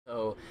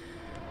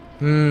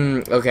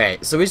Okay,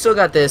 so we still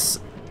got this.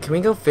 Can we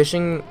go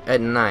fishing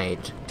at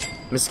night?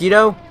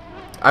 Mosquito,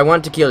 I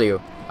want to kill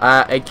you.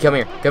 Hey, come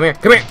here, come here,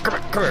 come here, come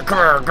here, come here,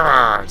 come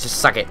here. Just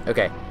suck it.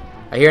 Okay.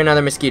 I hear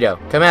another mosquito.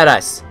 Come at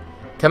us.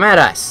 Come at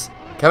us.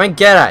 Come and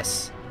get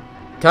us.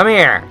 Come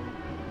here.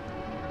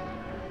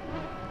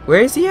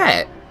 Where is he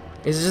at?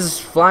 He's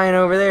just flying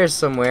over there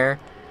somewhere.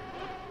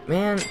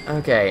 Man,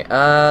 okay.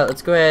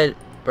 Let's go ahead,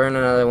 burn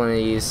another one of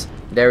these.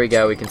 There we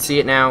go. We can see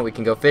it now. We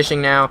can go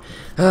fishing now.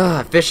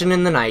 Fishing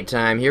in the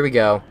nighttime. Here we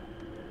go.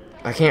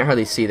 I can't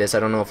hardly see this. I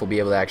don't know if we'll be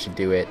able to actually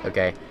do it.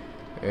 Okay.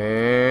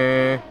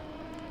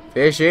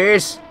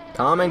 Fishies,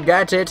 come and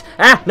get it.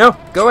 Ah, no.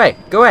 Go away.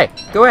 Go away.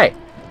 Go away.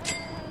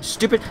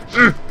 Stupid.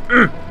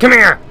 Come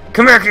here.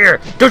 Come back here.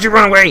 Don't you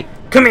run away.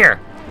 Come here.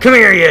 Come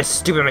here, you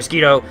stupid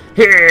mosquito.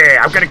 Here,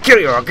 I'm gonna kill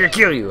you. I'm gonna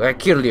kill you. I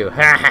killed you.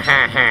 Ha ha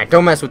ha ha.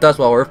 Don't mess with us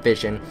while we're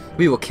fishing.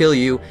 We will kill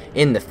you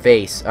in the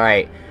face. All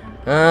right.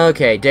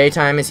 Okay,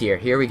 daytime is here.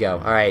 Here we go.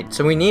 All right.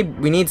 So we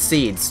need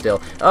seeds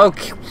still. Oh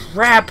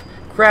crap.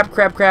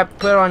 Crap.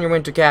 Put on your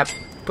winter cap.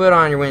 Put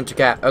on your winter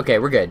cap. Okay,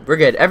 we're good. We're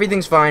good.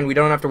 Everything's fine. We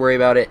don't have to worry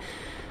about it.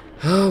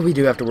 Oh, we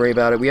do have to worry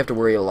about it. We have to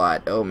worry a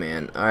lot. Oh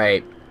man. All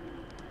right.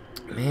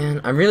 Man,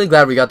 I'm really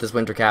glad we got this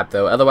winter cap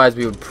though. Otherwise,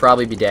 we would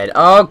probably be dead.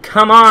 Oh,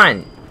 come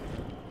on.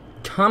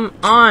 Come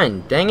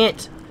on, dang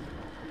it.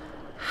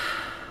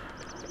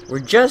 We're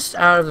just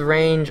out of the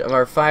range of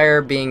our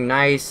fire being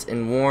nice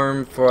and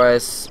warm for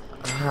us.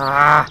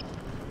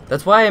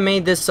 That's why I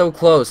made this so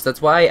close.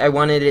 That's why I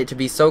wanted it to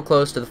be so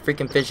close to the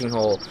freaking fishing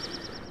hole.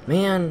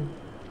 Man,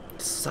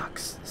 this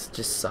sucks. This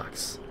just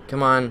sucks.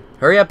 Come on,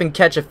 hurry up and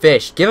catch a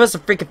fish. Give us a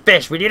freaking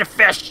fish. We need a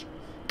fish.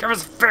 Give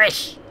us a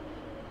fish.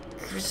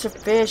 Give us a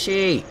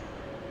fishy.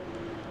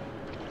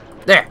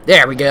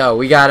 There we go.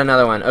 We got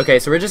another one. Okay,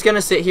 so we're just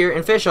gonna sit here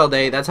and fish all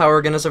day. That's how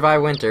we're gonna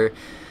survive winter.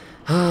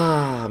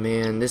 Ah,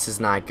 man, this is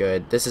not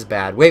good. This is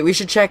bad. Wait, we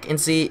should check and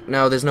see.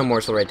 No, there's no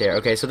morsel right there.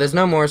 Okay, so there's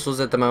no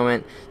morsels at the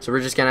moment, so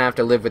we're just gonna have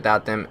to live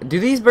without them. Do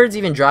these birds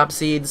even drop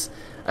seeds?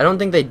 I don't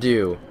think they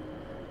do.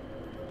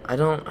 I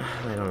don't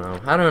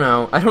know.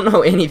 I don't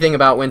know anything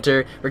about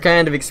winter. We're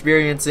kind of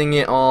experiencing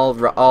it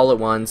all at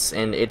once,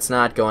 and it's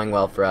not going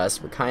well for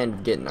us. We're kind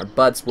of getting our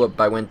butts whooped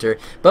by winter,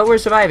 but we're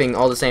surviving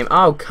all the same.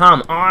 Oh,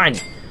 come on!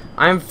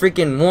 I'm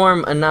freaking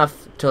warm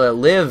enough to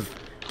live.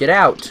 Get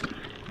out.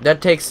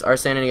 That takes our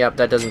sanity up.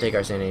 That doesn't take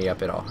our sanity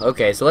up at all.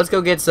 Okay, so let's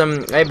go get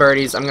some. Hey,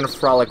 birdies, I'm gonna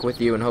frolic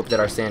with you and hope that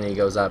our sanity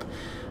goes up.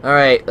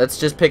 Alright, let's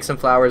just pick some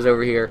flowers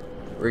over here.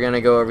 We're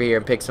gonna go over here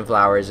and pick some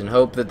flowers and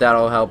hope that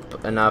that'll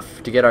help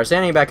enough to get our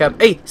sanity back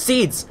up. Hey,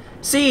 seeds!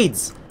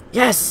 Seeds!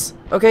 Yes!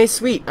 Okay,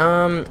 sweet.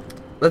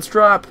 Let's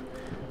drop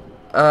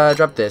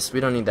this. We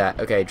don't need that.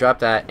 Okay, drop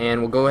that,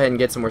 and we'll go ahead and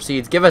get some more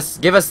seeds. Give us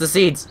the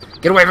seeds!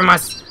 Get away from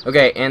us!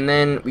 Okay, and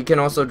then we can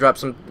also drop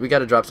some, we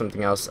gotta drop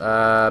something else.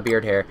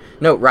 Beard hair.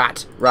 No,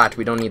 rot. Rot,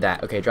 we don't need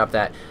that. Okay, drop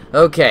that.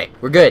 Okay,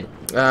 we're good.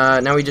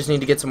 Now we just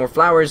need to get some more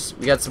flowers.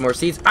 We got some more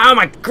seeds. Oh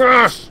my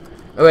gosh!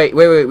 Oh, wait,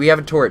 we have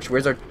a torch.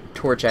 Where's our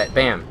torch at?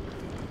 Bam.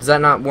 Does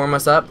that not warm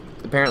us up?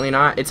 Apparently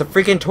not. It's a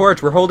freaking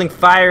torch. We're holding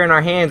fire in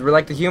our hands. We're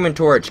like the Human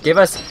Torch. Give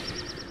us...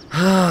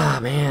 Ah,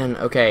 man.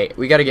 Okay,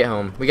 we gotta get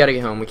home. We gotta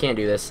get home. We can't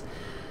do this.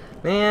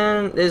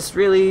 Man, this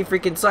really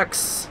freaking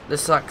sucks.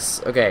 This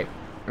sucks. Okay.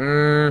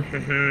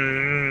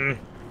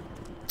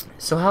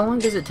 So how long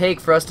does it take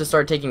for us to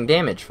start taking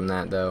damage from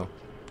that, though?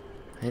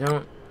 I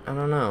don't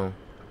know.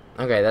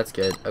 Okay, that's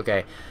good.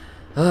 Okay.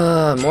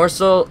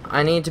 Morsel,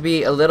 I need to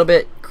be a little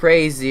bit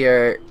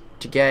crazier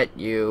to get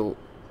you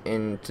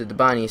into the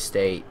bunny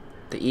state.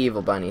 The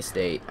evil bunny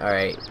state.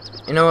 Alright.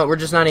 You know what? We're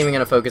just not even going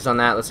to focus on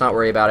that. Let's not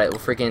worry about it.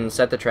 We'll freaking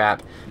set the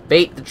trap.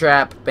 Bait the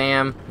trap.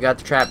 Bam. We got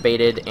the trap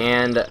baited.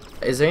 And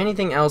is there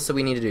anything else that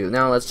we need to do?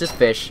 No, let's just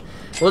fish.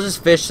 We'll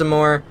just fish some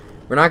more.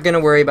 We're not going to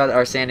worry about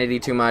our sanity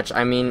too much.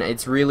 I mean,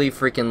 it's really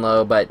freaking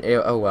low, but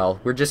oh well.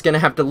 We're just going to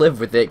have to live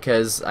with it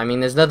because, I mean,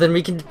 there's nothing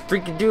we can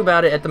freaking do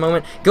about it at the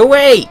moment. Go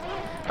away!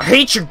 I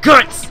hate your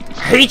guts! I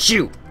hate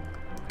you!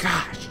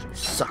 Gosh, you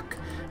suck.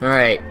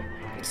 Alright.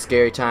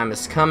 Scary time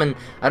is coming.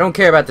 I don't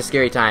care about the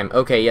scary time.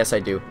 Okay, yes I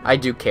do. I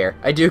do care.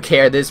 I do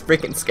care. There's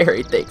freaking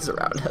scary things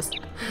around us.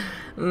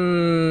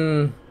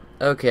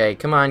 Okay,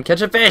 come on.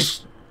 Catch a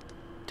fish!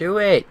 Do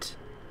it!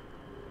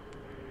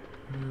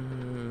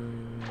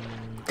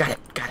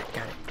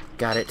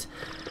 Got it.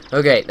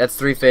 Okay, that's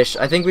 3 fish.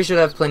 I think we should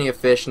have plenty of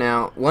fish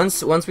now.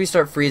 Once we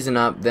start freezing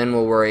up, then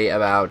we'll worry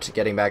about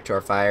getting back to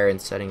our fire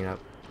and setting it up.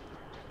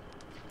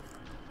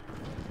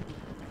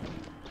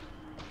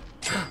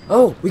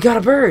 Oh, we got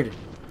a bird!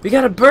 We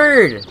got a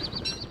bird!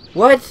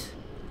 What?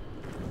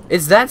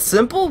 It's that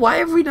simple? Why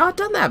have we not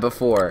done that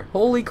before?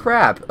 Holy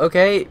crap.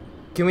 Okay,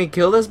 can we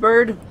kill this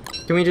bird?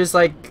 Can we just,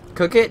 like,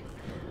 cook it?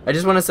 I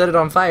just want to set it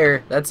on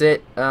fire. That's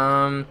it.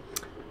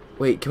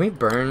 Wait, can we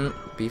burn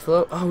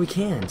beefalo? Oh, we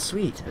can.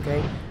 Sweet.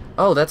 Okay.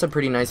 Oh, that's a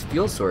pretty nice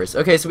fuel source.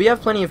 Okay, so we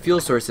have plenty of fuel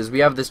sources. We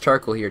have this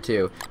charcoal here,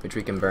 too, which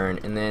we can burn.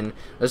 And then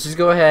let's just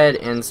go ahead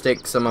and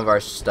stick some of our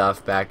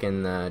stuff back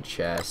in the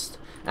chest.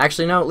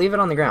 Actually, no, leave it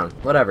on the ground.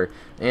 Whatever.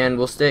 And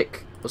we'll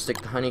stick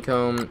the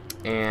honeycomb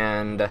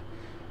and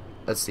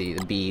let's see,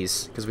 the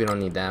bees, because we don't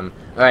need them.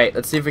 Alright,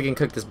 let's see if we can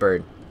cook this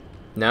bird.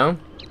 No?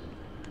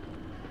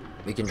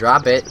 We can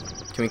drop it.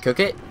 Can we cook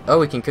it? Oh,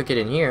 we can cook it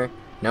in here.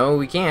 No,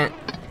 we can't.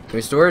 Can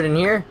we store it in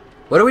here?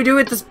 What do we do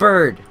with this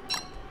bird?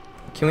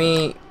 Can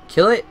we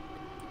kill it?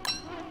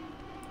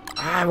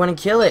 Ah, I want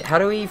to kill it. How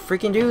do we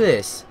freaking do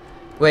this?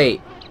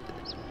 Wait.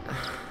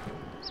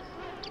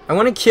 I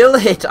want to kill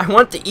it. I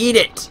want to eat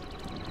it.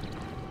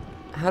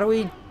 How do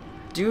we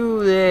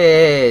do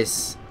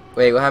this?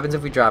 Wait, what happens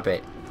if we drop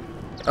it?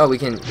 Oh, we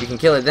can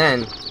kill it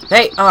then.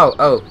 Hey!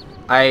 Oh.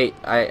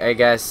 I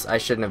guess I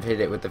shouldn't have hit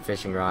it with the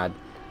fishing rod.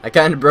 I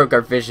kind of broke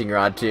our fishing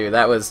rod too.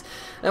 That was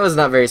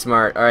not very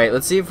smart. All right,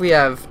 let's see if we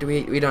have.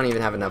 We don't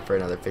even have enough for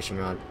another fishing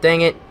rod.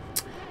 Dang it!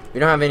 We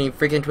don't have any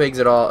freaking twigs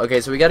at all.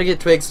 Okay, so we got to get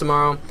twigs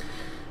tomorrow.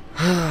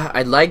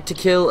 I'd like to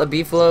kill a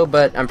beefalo,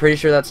 but I'm pretty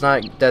sure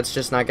that's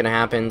just not gonna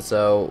happen.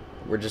 So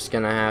we're just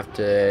gonna have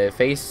to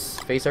face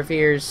our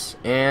fears.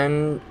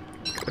 And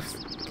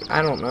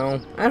I don't know.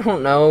 I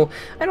don't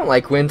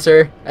like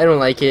winter. I don't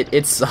like it.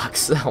 It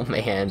sucks. Oh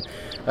man.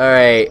 All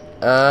right.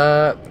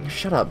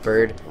 Shut up,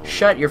 bird.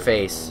 Shut your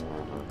face.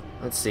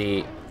 Let's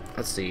see.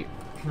 What's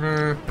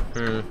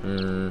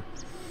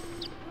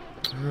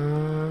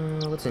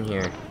in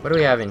here? What do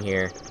we have in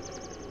here?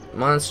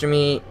 Monster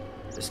meat,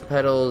 some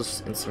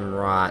petals, and some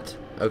rot.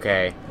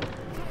 Okay.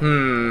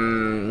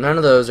 None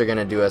of those are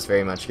gonna do us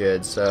very much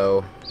good,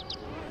 so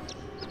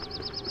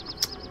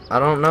I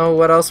don't know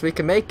what else we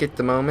can make at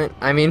the moment.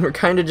 I mean, we're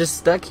kind of just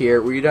stuck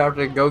here. We'd have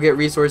to go get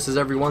resources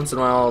every once in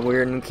a while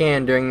when we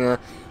can during the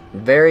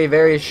very,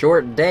 very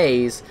short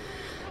days.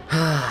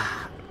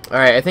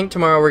 Alright, I think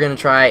tomorrow we're gonna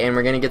try and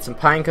we're gonna get some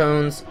pine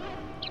cones.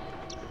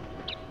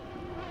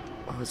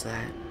 What was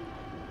that?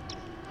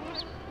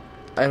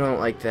 I don't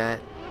like that.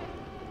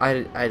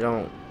 I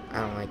don't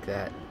like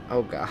that.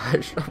 Oh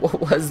gosh. What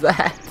was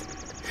that?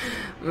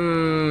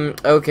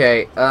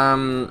 Okay.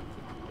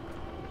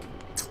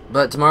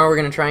 But tomorrow we're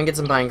gonna try and get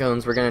some pine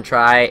cones. We're gonna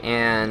try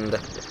and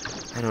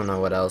I don't know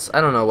what else. I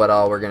don't know what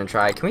all we're gonna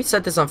try. Can we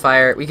set this on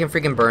fire? We can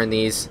freaking burn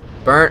these.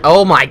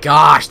 Oh my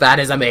gosh, that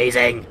is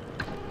amazing.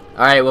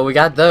 Alright, well we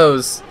got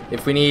those.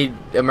 If we need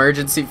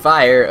emergency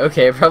fire.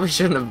 Okay, I probably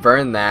shouldn't have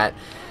burned that.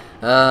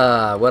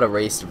 What a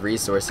waste of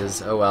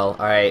resources. Oh well.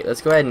 Alright,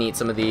 let's go ahead and eat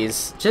some of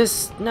these.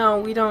 No,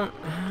 we don't.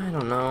 I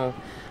don't know.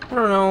 I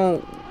don't know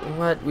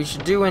what we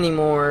should do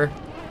anymore.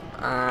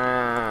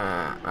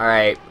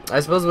 Alright. I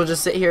suppose we'll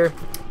just sit here,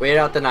 wait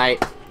out the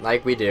night,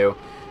 like we do.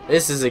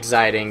 This is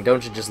exciting.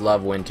 Don't you just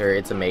love winter?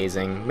 It's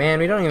amazing. Man,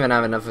 we don't even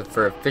have enough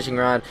for a fishing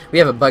rod. We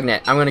have a bug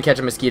net. I'm gonna catch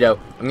a mosquito.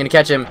 I'm gonna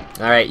catch him.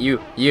 Alright, you.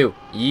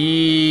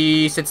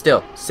 Sit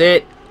still.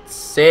 Sit.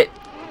 Stay.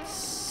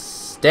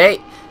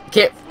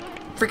 Can't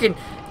freaking.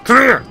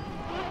 Come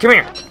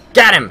here.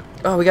 Got him.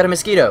 Oh, we got a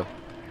mosquito.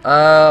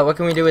 What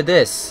can we do with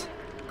this?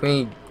 Can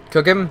we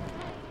cook him?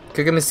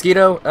 Cook a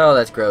mosquito? Oh,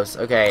 that's gross.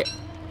 Okay.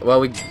 Well,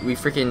 we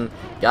freaking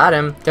got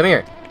him. Come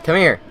here.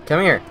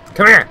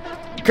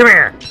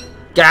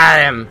 Got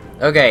him.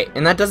 Okay,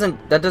 and that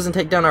doesn't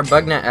take down our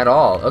bug net at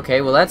all.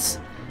 Okay, well that's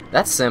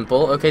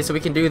simple. Okay, so we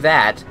can do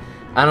that.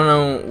 I don't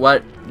know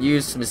what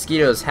use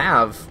mosquitoes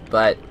have,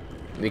 but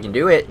we can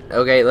do it.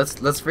 Okay, let's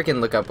freaking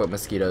look up what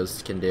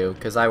mosquitoes can do,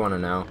 cause I want to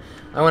know.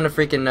 I want to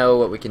freaking know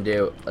what we can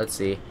do. Let's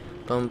see.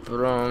 I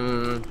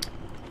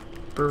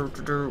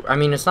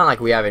mean, it's not like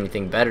we have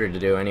anything better to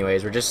do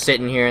anyways. We're just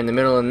sitting here in the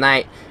middle of the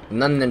night,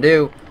 nothing to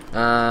do.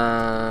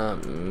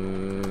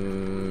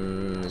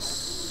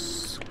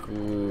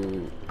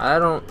 I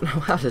don't know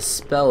how to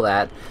spell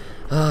that.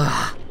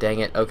 Dang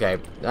it. Okay,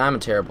 I'm a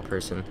terrible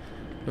person.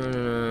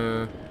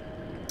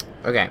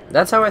 Okay,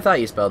 that's how I thought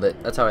you spelled it.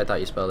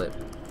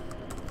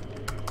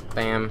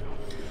 Bam.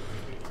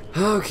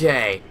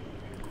 Okay.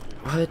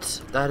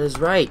 What? That is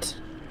right.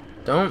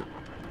 Don't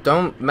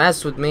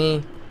mess with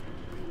me.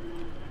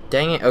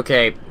 Dang it.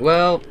 Okay,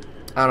 well,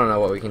 I don't know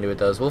what we can do with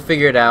those. We'll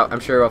figure it out. I'm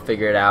sure we'll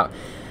figure it out.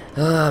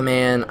 Oh,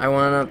 man. I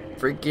want to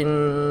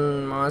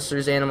freaking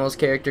monsters, animals,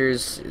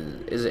 characters.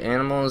 Is it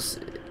animals?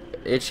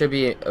 It should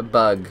be a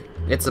bug.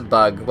 It's a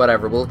bug.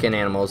 Whatever. We'll look in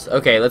animals.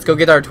 Okay, let's go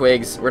get our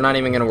twigs. We're not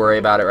even going to worry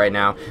about it right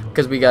now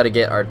because we got to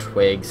get our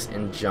twigs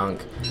and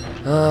junk.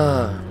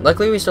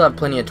 Luckily, we still have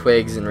plenty of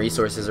twigs and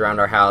resources around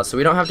our house, so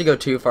we don't have to go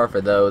too far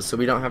for those, so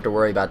we don't have to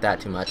worry about that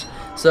too much.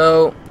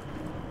 So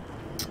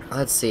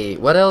let's see.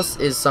 What else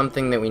is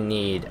something that we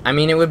need? I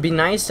mean, it would be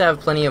nice to have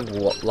plenty of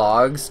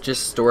logs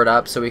just stored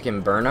up so we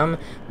can burn them,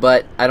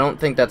 but I don't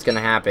think that's going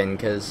to happen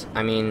because,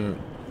 I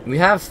mean, we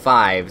have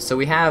 5, so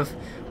we have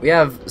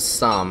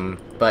some,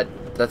 but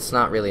that's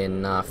not really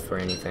enough for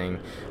anything.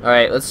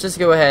 Alright, let's just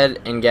go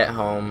ahead and get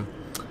home.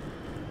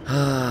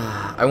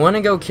 I want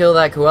to go kill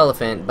that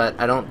co-elephant, but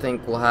I don't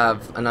think we'll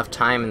have enough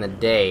time in the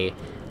day,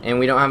 and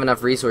we don't have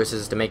enough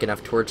resources to make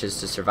enough torches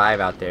to survive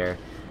out there.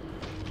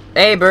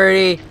 Hey,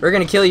 birdie, we're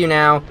gonna kill you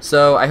now,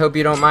 so I hope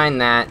you don't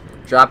mind that.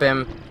 Drop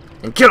him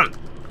and kill him.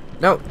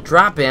 No,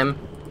 drop him,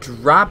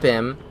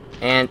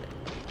 and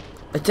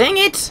dang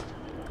it!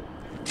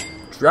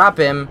 Drop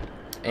him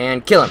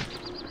and kill him.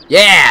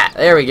 Yeah,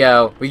 there we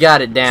go. We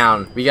got it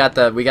down. We got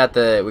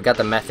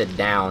the method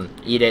down.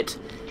 Eat it.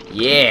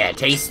 Yeah,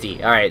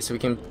 tasty. All right, so we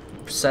can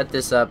set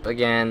this up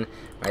again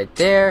right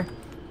there.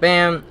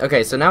 Bam.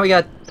 Okay, so now we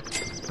got.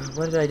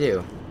 What did I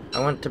do? I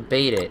want to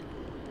bait it.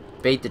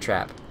 Bait the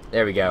trap.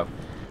 There we go.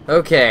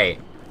 Okay.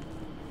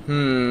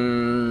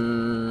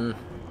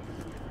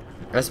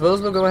 I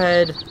suppose we'll go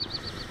ahead.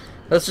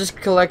 Let's just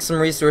collect some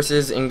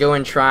resources and go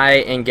and try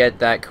and get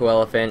that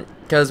co-elephant,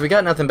 because we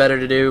got nothing better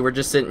to do. We're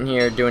just sitting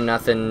here doing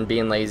nothing,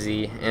 being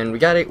lazy, and we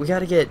gotta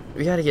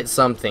get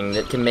something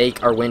that can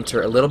make our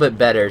winter a little bit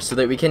better, so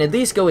that we can at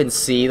least go and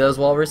see those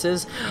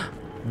walruses.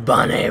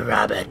 Bunny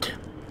rabbit,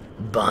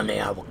 bunny,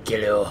 I will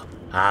kill you.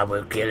 I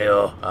will kill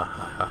you.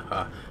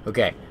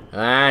 Okay.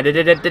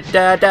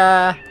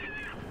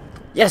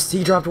 Yes,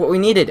 he dropped what we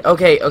needed.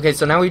 Okay,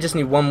 so now we just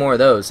need one more of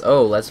those.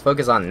 Oh, let's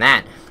focus on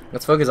that.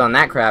 Let's focus on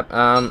that crap.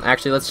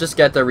 Actually, let's just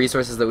get the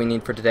resources that we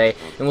need for today,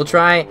 and we'll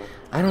try.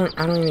 I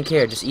don't even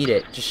care. Just eat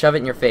it. Just shove it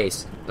in your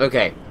face.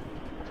 Okay.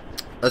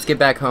 Let's get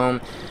back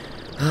home.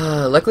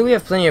 Luckily, we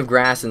have plenty of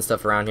grass and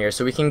stuff around here,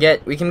 so we can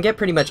get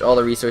pretty much all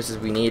the resources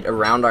we need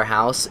around our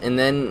house. And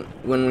then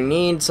when we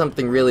need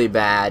something really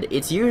bad,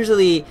 it's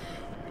usually.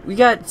 We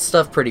got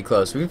stuff pretty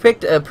close. We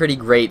picked a pretty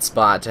great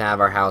spot to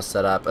have our house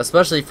set up,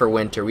 especially for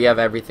winter. We have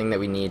everything that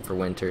we need for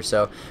winter,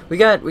 so we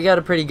got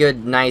a pretty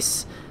good,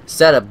 nice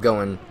setup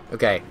going.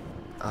 Okay,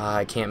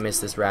 I can't miss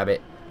this rabbit.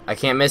 I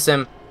can't miss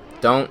him.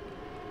 Don't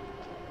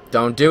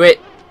do it.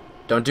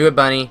 Don't do it,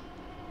 bunny.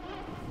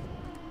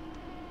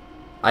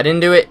 I didn't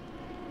do it.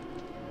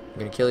 I'm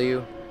gonna kill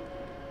you.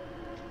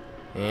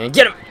 And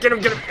get him!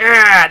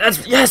 Ah,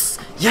 that's yes!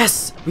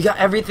 We got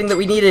everything that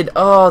we needed.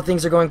 Oh,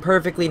 things are going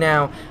perfectly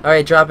now. All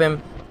right, drop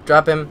him,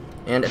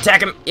 and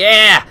attack him.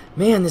 Yeah,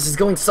 man, this is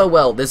going so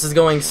well. This is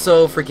going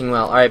so freaking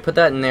well. All right, put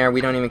that in there. We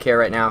don't even care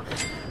right now.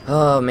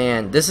 Oh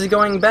man, this is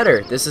going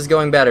better. This is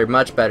going better,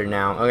 much better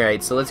now. All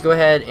right, so let's go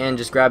ahead and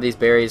just grab these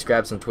berries,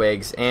 grab some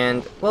twigs,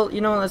 and well,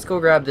 you know, let's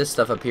go grab this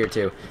stuff up here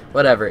too.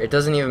 Whatever, it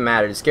doesn't even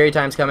matter. The scary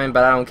time's coming,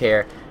 but I don't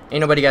care. Ain't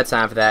nobody got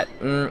time for that.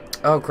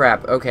 Oh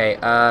crap. Okay.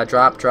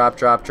 Drop it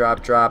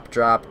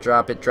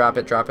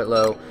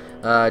low.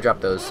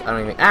 Drop those. I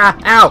don't even. Ah!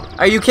 Ow!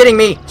 Are you kidding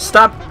me?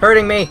 Stop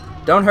hurting me!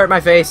 Don't hurt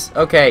my face.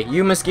 Okay,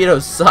 you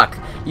mosquitoes suck.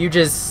 You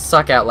just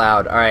suck out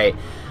loud. All right.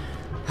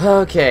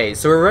 Okay,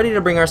 so we're ready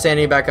to bring our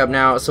sanity back up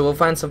now. So we'll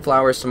find some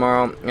flowers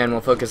tomorrow, and we'll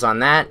focus on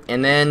that.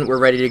 And then we're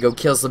ready to go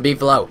kill some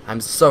beefalo.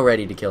 I'm so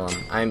ready to kill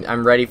them.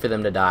 I'm ready for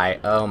them to die.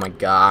 Oh my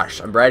gosh!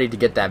 I'm ready to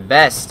get that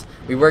vest.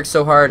 We worked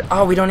so hard.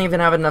 Oh, we don't even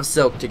have enough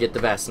silk to get the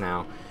vest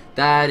now.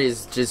 That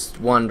is just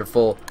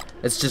wonderful.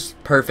 It's just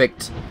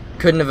perfect.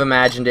 Couldn't have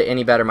imagined it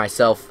any better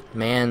myself.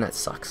 Man, that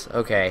sucks.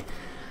 Okay.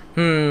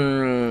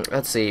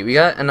 Let's see. We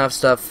got enough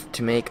stuff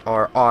to make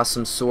our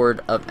awesome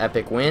sword of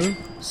epic win.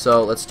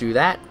 So let's do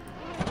that.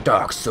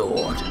 Dark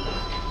sword.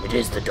 It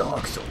is the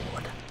dark sword.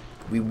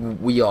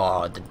 We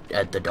are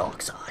at the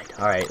dark side.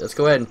 All right, let's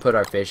go ahead and put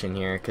our fish in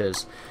here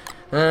because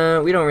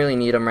we don't really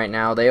need them right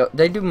now.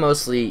 They do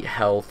mostly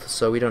health,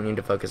 so we don't need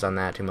to focus on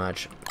that too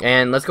much.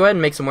 And let's go ahead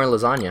and make some more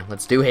lasagna.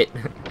 Let's do it.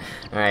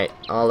 All right,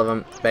 all of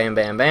them. Bam,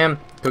 bam, bam.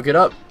 Cook it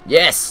up.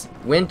 Yes,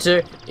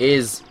 winter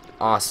is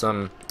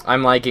awesome.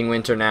 I'm liking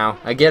winter now.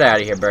 Get out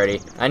of here,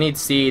 birdie. I need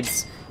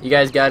seeds. You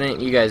guys got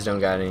any? You guys don't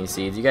got any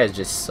seeds. You guys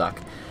just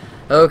suck.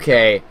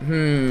 Okay.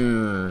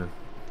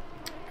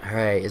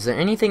 Alright, is there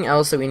anything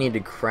else that we need to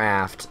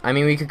craft? I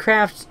mean, we could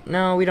craft.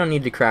 No, we don't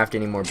need to craft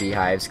any more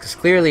beehives because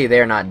clearly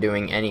they're not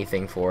doing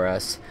anything for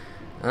us.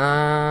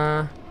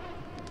 I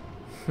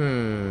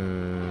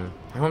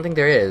don't think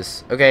there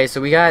is. Okay,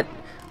 so we got.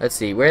 Let's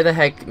see. Where the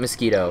heck?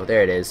 Mosquito.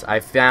 There it is. I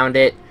found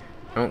it.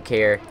 I don't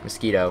care.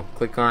 Mosquito.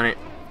 Click on it.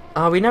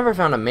 Oh, we never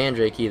found a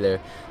mandrake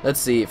either. Let's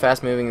see.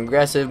 Fast-moving,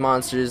 aggressive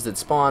monsters that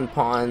spawn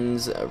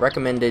ponds.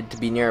 Recommended to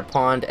be near a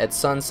pond at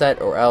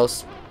sunset, or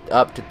else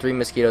up to 3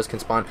 mosquitoes can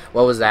spawn.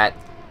 What was that?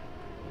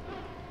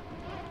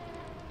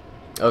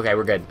 Okay,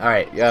 we're good.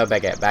 Alright,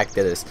 back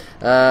to this.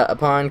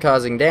 Upon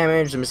causing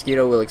damage, the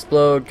mosquito will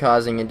explode,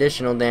 causing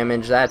additional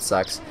damage. That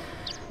sucks.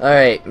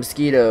 Alright,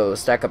 mosquito.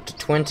 Stack up to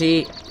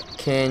 20.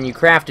 Can you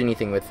craft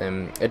anything with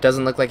them? It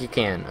doesn't look like you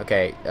can.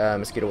 Okay,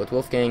 mosquito with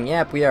Wolfgang.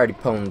 Yep, we already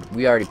pwned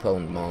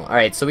them all.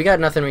 Alright, so we got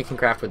nothing we can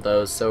craft with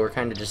those, so we're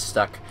kind of just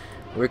stuck.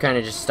 We're kind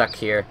of just stuck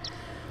here.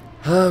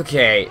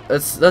 Okay,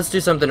 let's do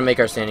something to make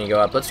our sanity go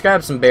up. Let's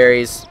grab some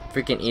berries,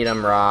 freaking eat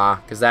them raw,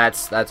 cause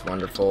that's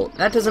wonderful.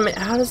 That doesn't make,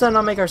 how does that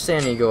not make our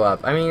sanity go up?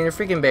 I mean, they're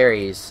freaking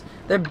berries.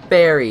 They're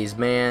berries,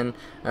 man.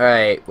 All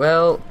right,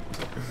 well,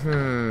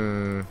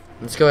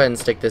 let's go ahead and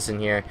stick this in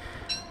here.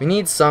 We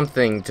need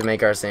something to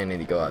make our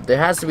sanity go up. There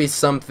has to be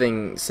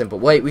something simple.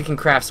 Wait, we can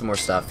craft some more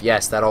stuff.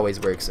 Yes, that always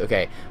works.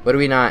 Okay, what do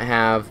we not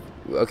have?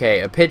 Okay,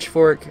 a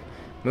pitchfork.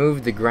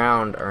 Move the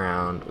ground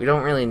around. We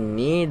don't really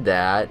need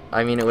that.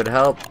 I mean, it would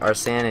help our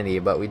sanity,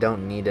 but we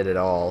don't need it at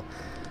all.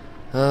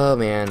 Oh,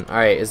 man.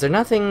 Alright, is there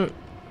nothing?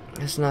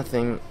 There's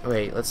nothing.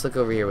 Wait, let's look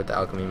over here with the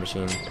alchemy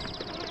machine.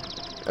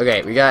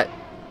 Okay, we got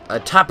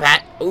a top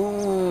hat.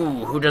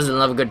 Ooh, who doesn't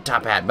love a good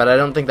top hat? But I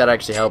don't think that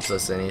actually helps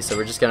us any, so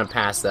we're just gonna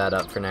pass that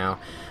up for now.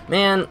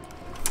 Man,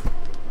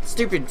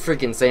 stupid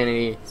freaking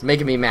sanity. It's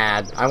making me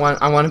mad. I want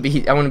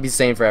to be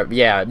sane forever.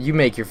 Yeah, you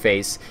make your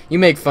face. You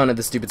make fun of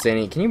the stupid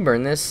sanity. Can you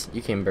burn this?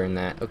 You can burn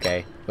that.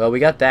 Okay. Well, we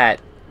got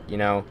that. You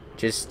know,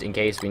 just in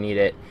case we need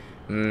it.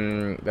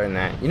 Burn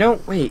that. You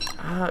know, wait.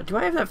 Do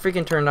I have that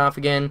freaking turned off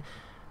again?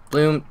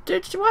 Bloom.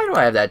 Why do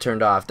I have that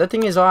turned off? That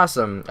thing is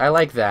awesome. I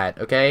like that.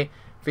 Okay.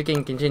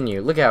 Freaking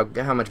continue. Look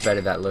how much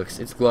better that looks.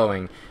 It's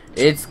glowing.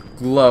 It's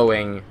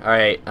glowing. All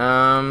right.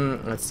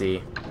 Let's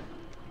see.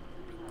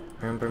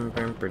 How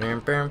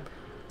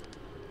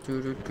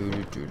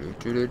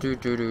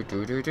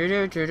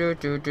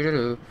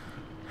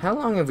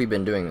long have we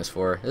been doing this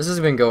for? This has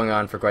been going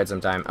on for quite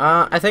some time.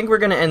 I think we're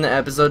gonna end the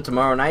episode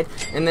tomorrow night,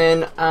 and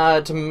then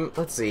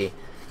let's see.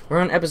 We're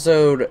on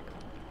episode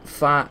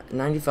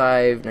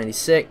 95,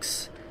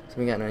 96. So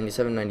we got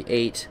 97,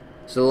 98.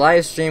 So the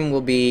live stream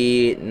will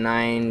be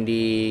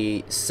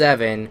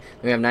 97.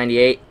 We have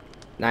 98,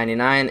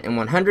 99, and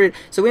 100.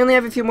 So we only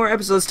have a few more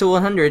episodes to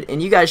 100,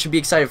 and you guys should be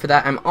excited for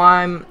that. I'm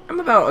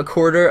about a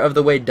quarter of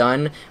the way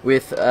done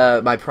with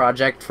my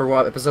project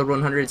for episode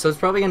 100, so it's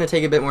probably going to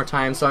take a bit more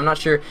time. So I'm not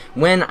sure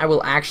when I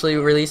will actually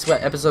release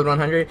episode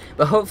 100,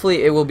 but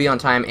hopefully it will be on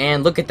time.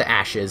 And look at the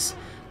ashes.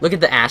 Look at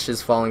the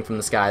ashes falling from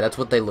the sky. That's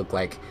what they look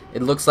like.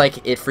 It looks like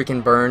it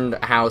freaking burned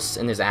a house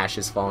and there's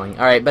ashes falling.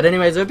 Alright, but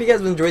anyways, I hope you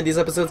guys have enjoyed these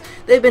episodes.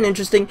 They've been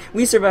interesting.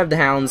 We survived the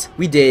hounds.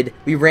 We did.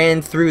 We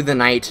ran through the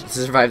night to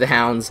survive the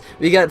hounds.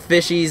 We got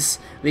fishies.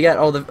 We got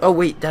all the... Oh,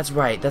 wait, that's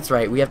right. That's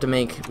right. We have to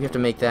make that. Okay,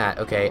 make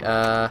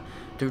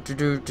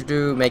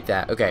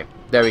that. Okay,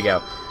 there we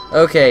go.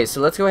 Okay, so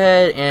let's go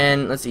ahead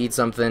and let's eat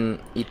something.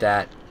 Eat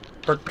that.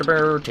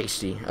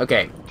 Tasty.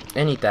 Okay,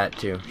 and eat that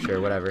too. Sure,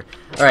 whatever.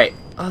 Alright.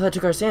 Oh, that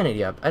took our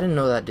sanity up. I didn't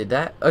know that did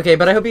that. Okay,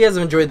 but I hope you guys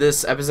have enjoyed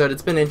this episode.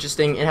 It's been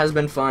interesting. It has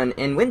been fun.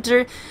 In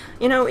winter,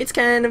 you know, it's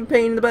kind of a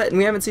pain in the butt, and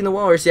we haven't seen the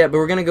walrus yet, but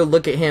we're gonna go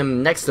look at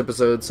him next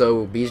episode,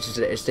 so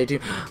stay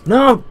tuned.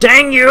 No!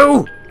 Dang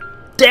you!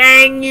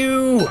 Dang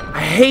you!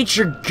 I hate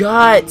your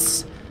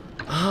guts!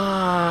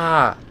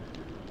 Ah!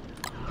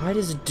 Why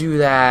does it do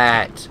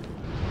that?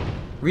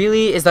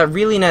 Really? Is that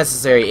really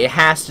necessary? It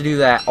has to do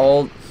that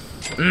all...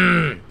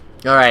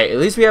 Alright, at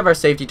least we have our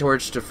safety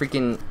torch to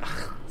freaking...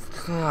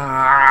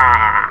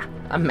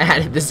 I'm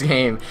mad at this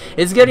game.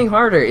 It's getting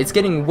harder. It's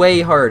getting way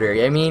harder.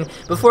 I mean,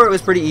 before it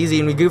was pretty easy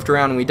and we goofed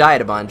around and we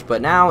died a bunch,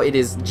 but now it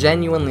is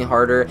genuinely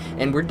harder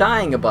and we're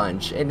dying a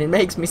bunch, and it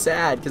makes me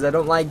sad because I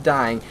don't like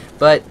dying.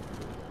 But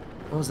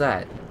what was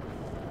that?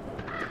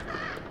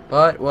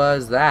 What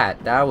was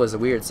that? That was a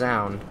weird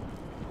sound.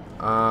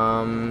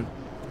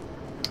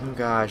 Oh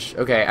gosh.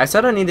 Okay, I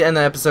said I need to end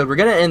the episode. We're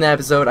gonna end the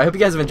episode. I hope you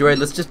guys have enjoyed.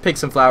 Let's just pick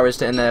some flowers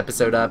to end the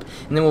episode up,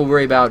 and then we'll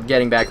worry about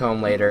getting back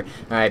home later.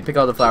 All right, pick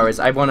all the flowers.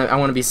 I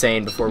wanna be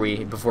sane before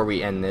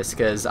we end this,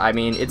 because I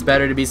mean it's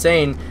better to be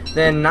sane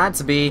than not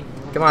to be.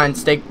 Come on,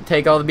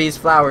 take all the bees'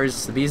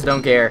 flowers. The bees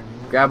don't care.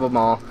 Grab them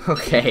all.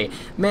 Okay.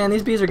 Man,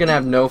 these bees are going to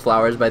have no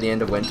flowers by the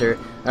end of winter.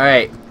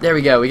 Alright, there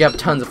we go. We got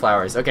tons of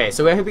flowers. Okay,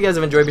 so I hope you guys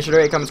have enjoyed. Be sure to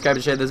rate, comment, subscribe,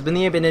 and share. This has been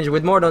the 8-Bit Ninja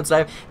with more Don't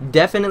Dive.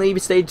 Definitely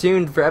stay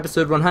tuned for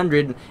episode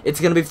 100.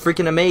 It's going to be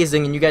freaking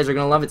amazing, and you guys are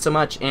going to love it so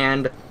much.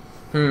 And,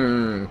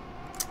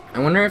 I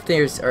wonder if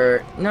there's,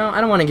 no,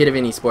 I don't want to give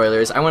any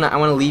spoilers. I want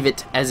to leave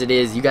it as it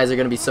is. You guys are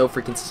going to be so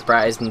freaking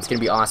surprised, and it's going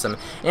to be awesome.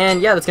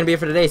 And, yeah, that's going to be it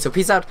for today. So,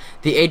 peace out,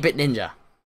 the 8-Bit Ninja.